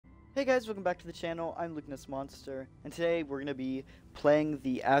Hey guys, welcome back to the channel. I'm Lukenessmonster, and today we're going to be playing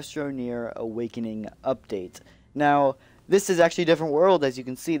the Astroneer Awakening update. Now, this is actually a different world, as you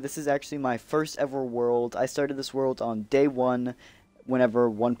can see. This is actually my first ever world. I started this world on day 1,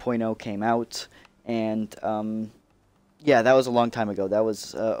 whenever 1.0 came out, and yeah, that was a long time ago. That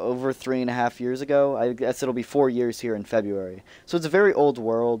was over 3.5 years ago. I guess it'll be 4 years here in February. So it's a very old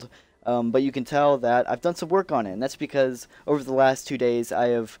world. But you can tell that I've done some work on it, and that's because over the last 2 days I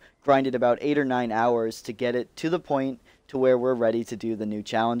have grinded about 8 or 9 hours to get it to the point to where we're ready to do the new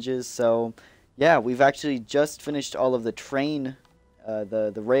challenges. So yeah, we've actually just finished all of the train,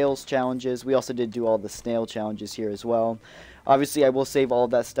 the rails challenges. We also did do all the snail challenges here as well. Obviously I will save all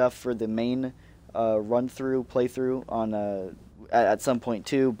of that stuff for the main playthrough on at some point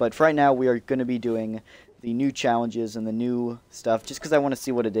too, but for right now we are going to be doing the new challenges and the new stuff just because I want to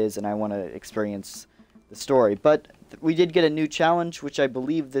see what it is and I want to experience the story. But we did get a new challenge, which I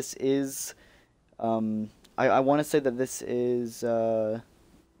believe this is I want to say that this is the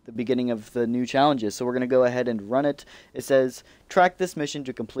beginning of the new challenges, so we're going to go ahead and run it. It says track this mission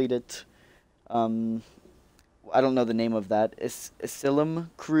to complete it. I don't know the name of that.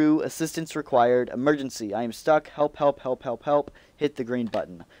 Asylum crew assistance required. Emergency. I am stuck. Help, help, help, help, help. Hit the green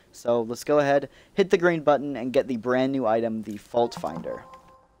button. So let's go ahead, hit the green button, and get the brand new item, the Fault Finder.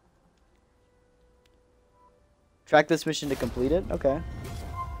 Track this mission to complete it? Okay.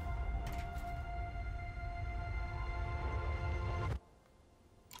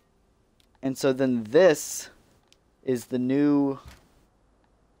 And so then this is the new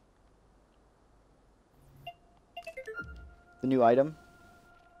item.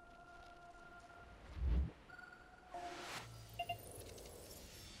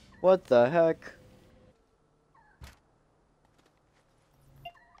 What the heck?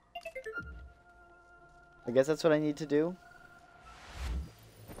 I guess that's what I need to do.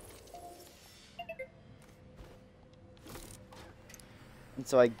 And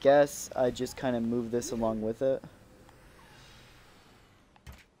so I guess I just kind of move this along with it.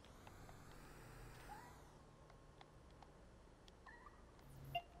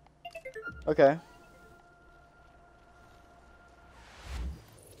 Okay.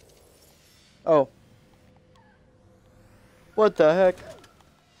 Oh. What the heck?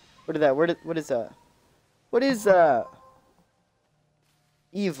 What is that? What is that? What is that?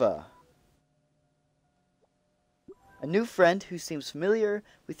 Eva. A new friend who seems familiar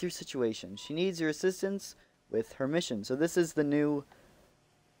with your situation. She needs your assistance with her mission. So this is the new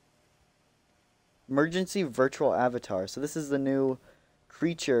emergency virtual avatar. So this is the new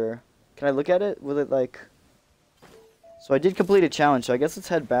creature. Can I look at it? Will it like... So I did complete a challenge, so I guess let's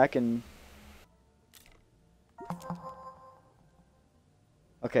head back and...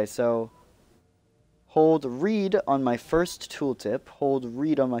 Okay, so... Hold read on my first tooltip. Hold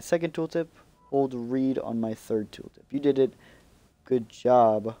read on my second tooltip. Hold read on my third tooltip. You did it. Good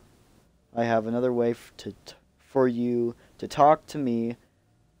job. I have another way for you to talk to me.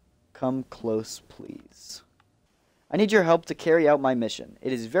 Come close, please. I need your help to carry out my mission.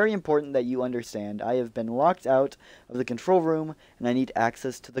 It is very important that you understand. I have been locked out of the control room, and I need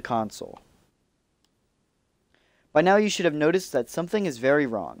access to the console. By now you should have noticed that something is very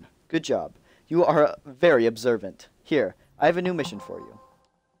wrong. Good job. You are very observant. Here, I have a new mission for you.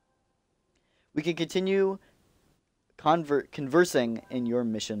 We can continue conversing in your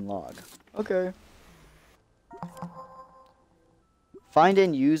mission log. Okay. Find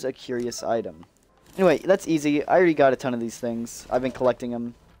and use a curious item. Anyway, that's easy. I already got a ton of these things. I've been collecting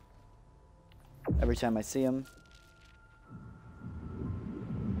them every time I see them.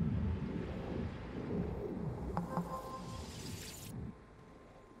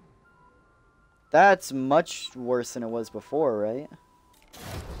 That's much worse than it was before, right?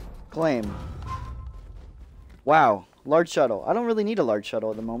 Claim. Wow. Large shuttle. I don't really need a large shuttle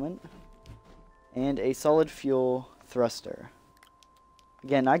at the moment. And a solid fuel thruster.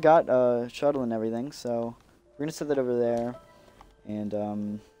 Again, I got a shuttle and everything, so we're going to set that over there.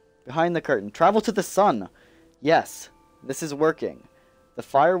 And, behind the curtain. Travel to the sun! Yes, this is working. The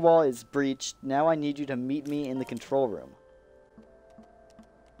firewall is breached. Now I need you to meet me in the control room.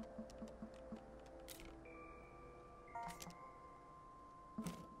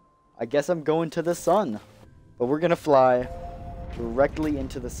 I guess I'm going to the sun. But we're going to fly directly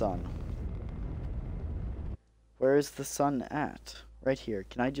into the sun. Where is the sun at? Right here.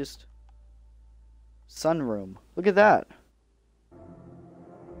 Can I just... Sunroom. Look at that.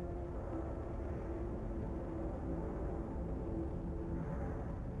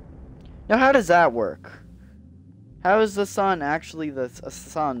 Now how does that work? How is the sun actually a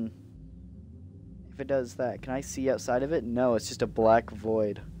sun? If it does that, can I see outside of it? No, it's just a black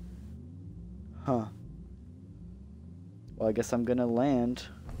void. Huh. Well, I guess I'm gonna land.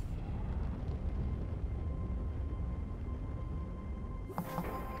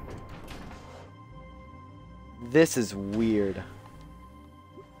 This is weird.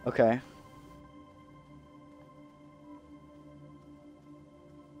 Okay.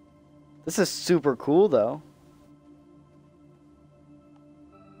 This is super cool, though.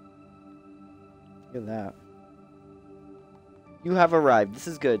 Look at that. You have arrived. This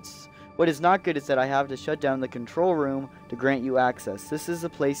is good. What is not good is that I have to shut down the control room to grant you access. This is the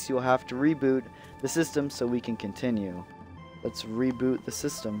place you'll have to reboot the system so we can continue. Let's reboot the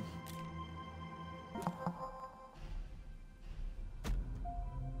system.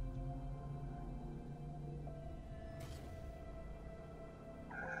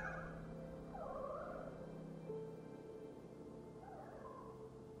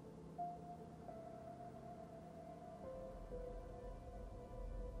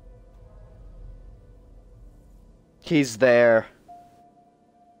 He's there.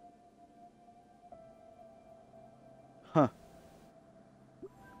 Huh.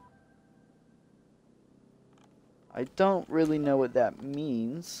 I don't really know what that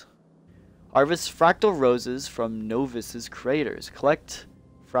means. Harvest fractal roses from Novus's craters. Collect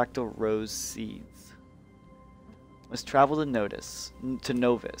fractal rose seeds. Must travel to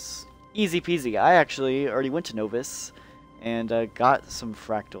Novus. Easy peasy. I actually already went to Novus and got some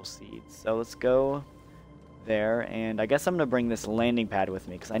fractal seeds. So let's go there, and I guess I'm gonna bring this landing pad with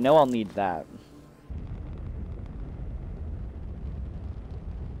me because I know I'll need that.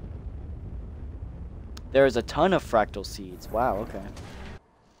 There's a ton of fractal seeds. Wow, okay.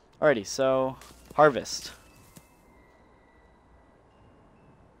 Alrighty, so harvest.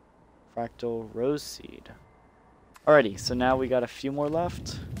 Fractal rose seed. Alrighty, so now we got a few more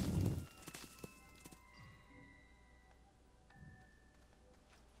left.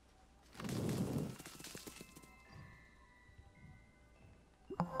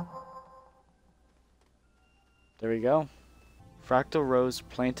 There we go. Fractal rose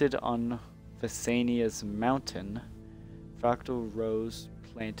planted on Visania's mountain. Fractal rose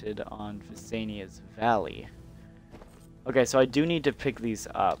planted on Visania's valley. Okay, so I do need to pick these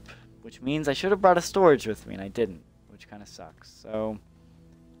up, which means I should have brought a storage with me, and I didn't, which kind of sucks. So,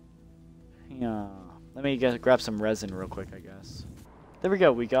 yeah, let me grab some resin real quick, I guess. There we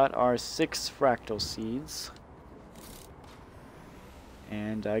go. We got our 6 fractal seeds.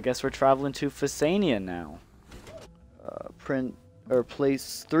 And I guess we're traveling to Visania now.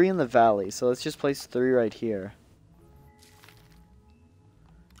 Place 3 in the valley. So let's just place 3 right here.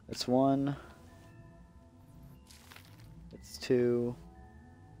 That's 1. That's 2.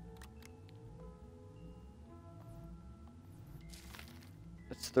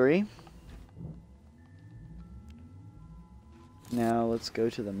 That's 3. Now let's go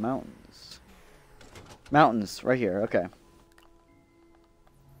to the mountains. Mountains, right here, okay.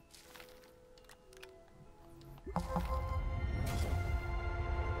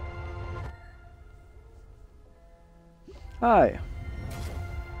 Hi.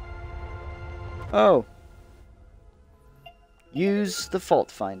 Oh. Use the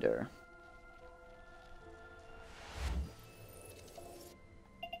fault finder.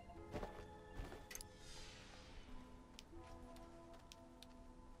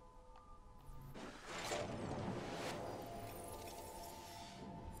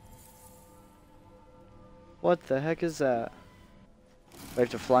 What the heck is that? Do I have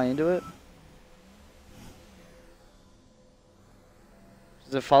to fly into it?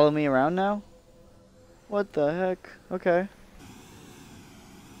 Does it follow me around now? What the heck? Okay.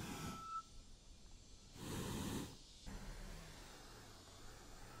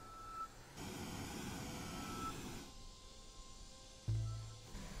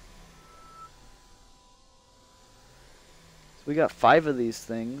 So we got 5 of these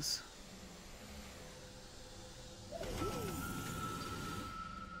things.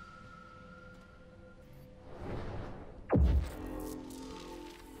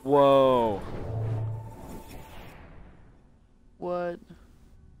 Whoa. What?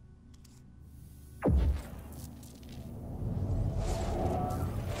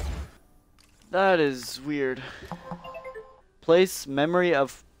 That is weird. Place memory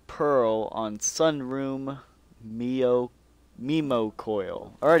of pearl on sunroom Memo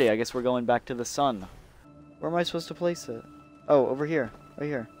coil. Alrighty, I guess we're going back to the sun. Where am I supposed to place it? Oh, over here. Right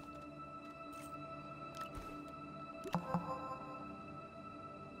here.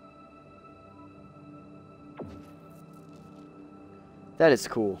 That is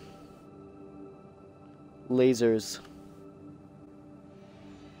cool. Lasers.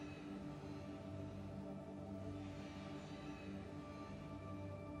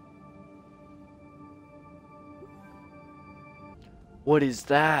 What is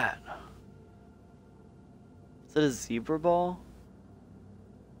that? Is that a zebra ball?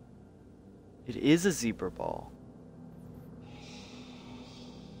 It is a zebra ball.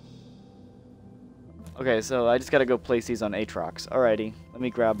 Okay, so I just gotta go place these on Aatrox. Alrighty, let me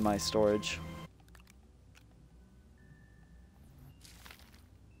grab my storage.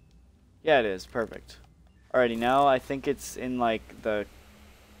 Yeah, it is. Perfect. Alrighty, now I think it's in like the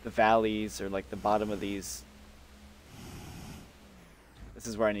valleys or like the bottom of these. This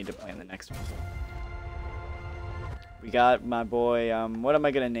is where I need to plant the next one. We got my boy, what am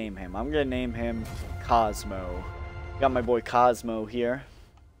I gonna name him? I'm gonna name him Cosmo. Got my boy Cosmo here.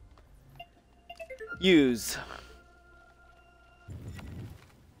 Use.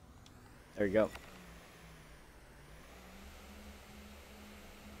 There you go.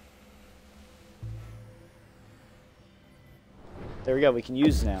 There we go, we can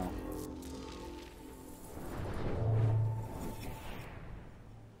use now.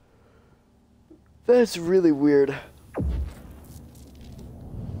 That's really weird.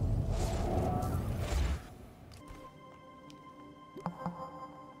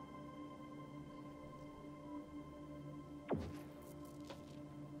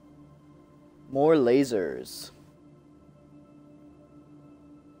 More lasers.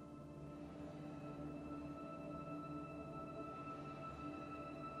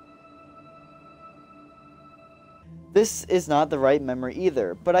 This is not the right memory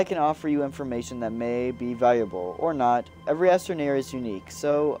either, but I can offer you information that may be valuable, or not. Every Astroneer is unique,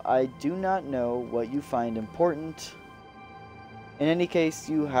 so I do not know what you find important. In any case,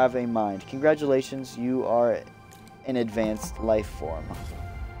 you have a mind. Congratulations, you are an advanced life form.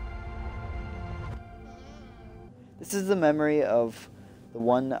 This is the memory of the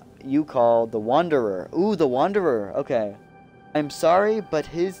one you call the Wanderer. Ooh, the Wanderer. Okay. I'm sorry, but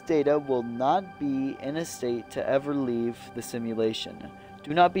his data will not be in a state to ever leave the simulation.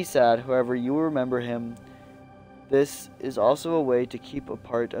 Do not be sad, however, you will remember him. This is also a way to keep a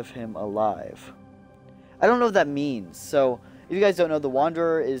part of him alive. I don't know what that means. So, if you guys don't know, the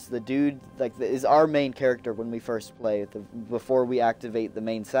Wanderer is the dude, is our main character when we first play. Before we activate the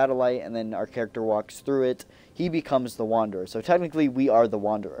main satellite, and then our character walks through it, he becomes the Wanderer. So technically, we are the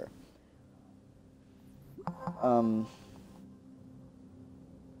Wanderer.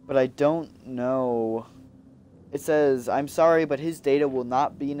 But I don't know. It says, I'm sorry, but his data will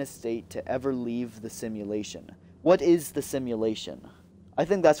not be in a state to ever leave the simulation. What is the simulation? I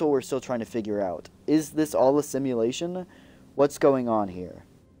think that's what we're still trying to figure out. Is this all a simulation? What's going on here?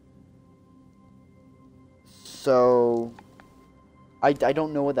 So, I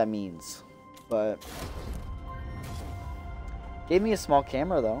don't know what that means. But, gave me a small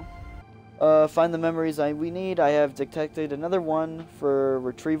camera though. Find the memories we need. I have detected another one for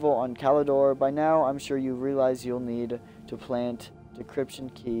retrieval on Calidor. By now, I'm sure you realize you'll need to plant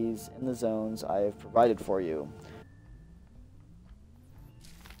decryption keys in the zones I have provided for you.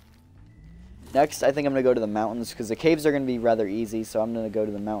 Next, I think I'm going to go to the mountains, because the caves are going to be rather easy, so I'm going to go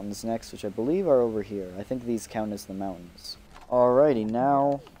to the mountains next, which I believe are over here. I think these count as the mountains. Alrighty,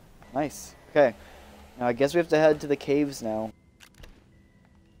 now... Nice. Okay. Now I guess we have to head to the caves now.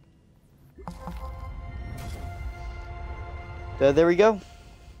 There we go.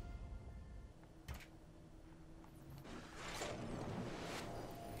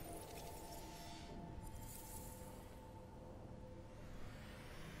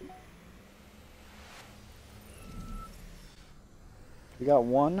 We got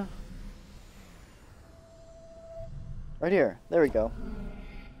one. Right here. There we go.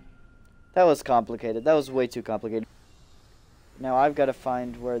 That was complicated. That was way too complicated. Now I've got to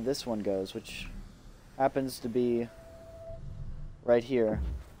find where this one goes, which happens to be right here.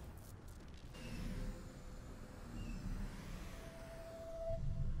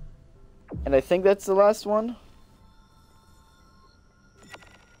 And I think that's the last one.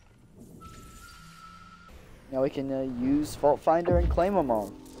 Now we can use Fault Finder and claim them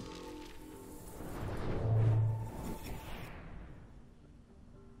all.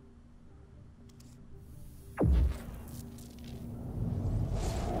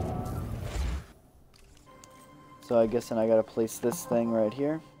 So I guess then I gotta place this thing right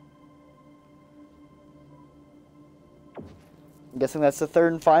here. I'm guessing that's the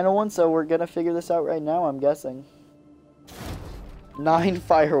third and final one, so we're gonna figure this out right now, I'm guessing. 9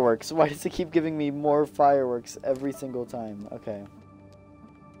 fireworks. Why does it keep giving me more fireworks every single time? Okay.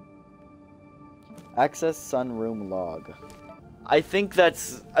 Access sunroom log. I think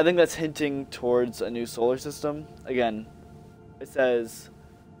that's hinting towards a new solar system. Again, it says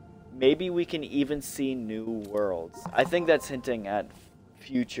maybe we can even see new worlds. I think that's hinting at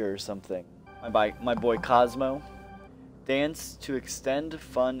future or something. My boy Cosmo. Dance to extend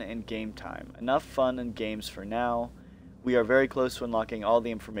fun and game time. Enough fun and games for now. We are very close to unlocking all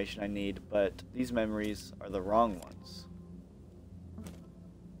the information I need, but these memories are the wrong ones.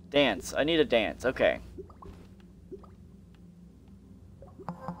 Dance. I need a dance. Okay.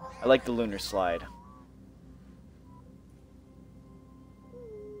 I like the lunar slide.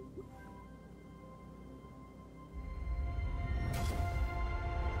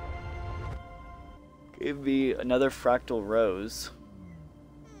 Give me another fractal rose.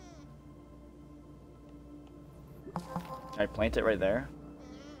 Can I plant it right there?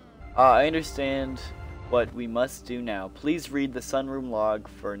 I understand what we must do now. Please read the sunroom log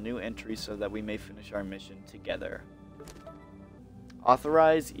for a new entry so that we may finish our mission together.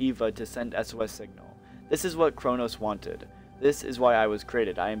 Authorize Eva to send SOS signal. This is what Kronos wanted. This is why I was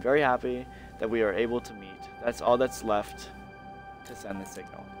created. I am very happy that we are able to meet. That's all that's left to send the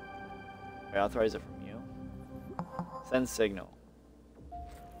signal. I authorize it from you. Send signal.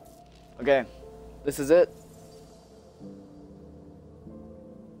 Okay, this is it.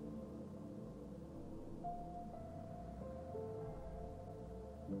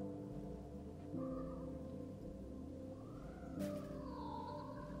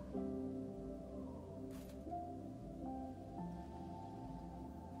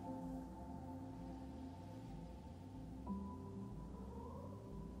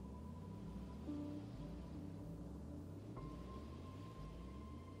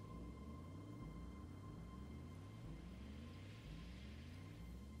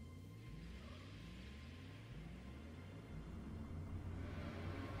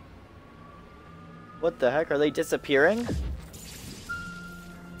 What the heck? Are they disappearing?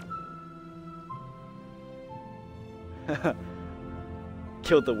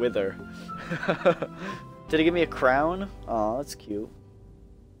 Killed the wither. Did it give me a crown? Aw, that's cute.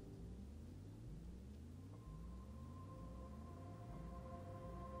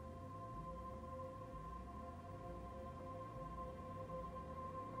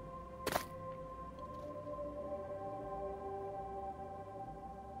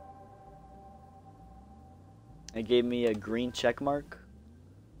 It gave me a green check mark.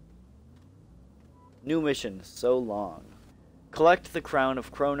 New mission, so long. Collect the crown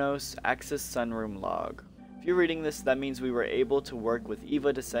of Kronos, access sunroom log. If you're reading this, that means we were able to work with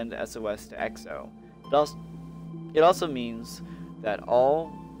Eva to send SOS to EXO. It also means that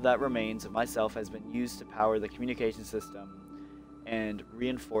all that remains of myself has been used to power the communication system and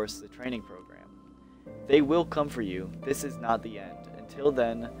reinforce the training program. They will come for you. This is not the end. Until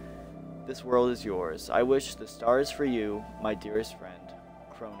then, this world is yours. I wish the stars for you, my dearest friend,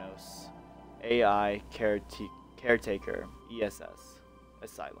 Kronos, AI Caretaker, ESS,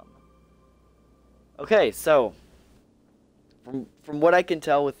 Asylum. Okay, so, from what I can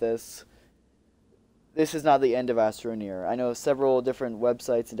tell with this is not the end of Astroneer. I know several different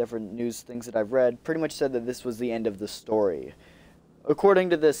websites and different news things that I've read pretty much said that this was the end of the story. According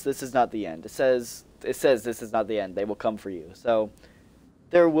to this is not the end. It says this is not the end. They will come for you. So,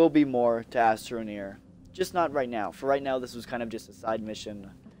 there will be more to Astroneer, just not right now. For right now, this was kind of just a side mission,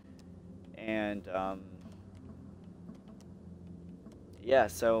 and yeah,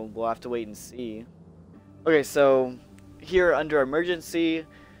 so we'll have to wait and see. Okay, so here under emergency,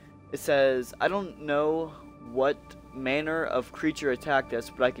 it says, I don't know what manner of creature attacked us,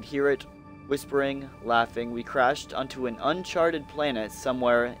 but I could hear it whispering, laughing. We crashed onto an uncharted planet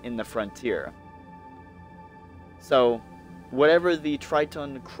somewhere in the frontier. So, whatever the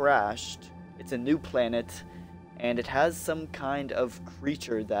Triton crashed, it's a new planet, and it has some kind of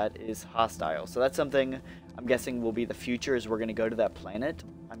creature that is hostile. So that's something I'm guessing will be the future, is we're going to go to that planet,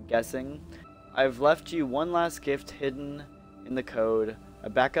 I'm guessing. I've left you one last gift hidden in the code, a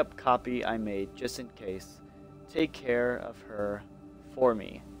backup copy I made just in case. Take care of her for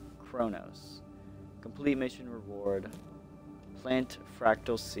me, Kronos. Complete mission reward. Plant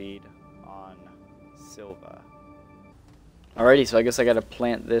fractal seed on Silva. Alrighty, so I guess I gotta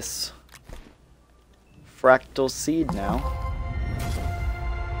plant this fractal seed now.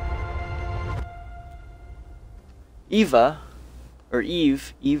 Eva, or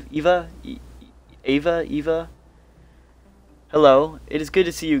Eva. Hello, it is good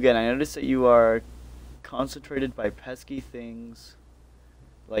to see you again. I noticed that you are concentrated by pesky things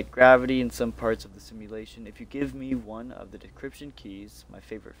like gravity in some parts of the simulation. If you give me one of the decryption keys, my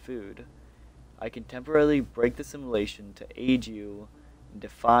favorite food, I can temporarily break the simulation to aid you in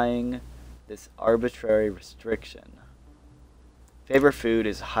defying this arbitrary restriction. Favorite food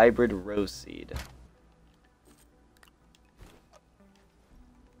is hybrid rose seed.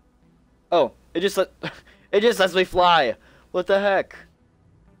 Oh, it just lets me fly. What the heck?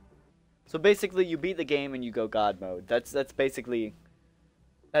 So basically, you beat the game and you go God mode. That's basically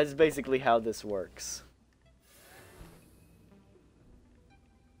how this works.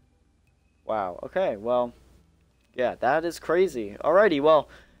 Wow. Okay. Well, yeah, that is crazy. Alrighty. Well,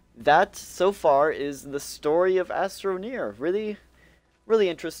 that so far is the story of Astroneer. Really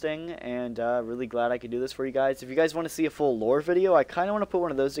interesting, and really glad I could do this for you guys. If you guys want to see a full lore video, I kind of want to put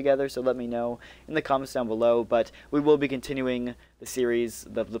one of those together, so let me know in the comments down below. But we will be continuing the series,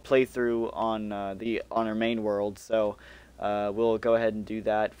 the playthrough on our main world. So we'll go ahead and do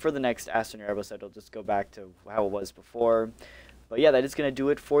that for the next Astroneer episode. I'll just go back to how it was before. But yeah, that is going to do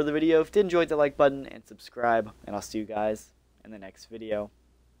it for the video. If you did enjoy, hit the like button and subscribe, and I'll see you guys in the next video.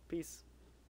 Peace.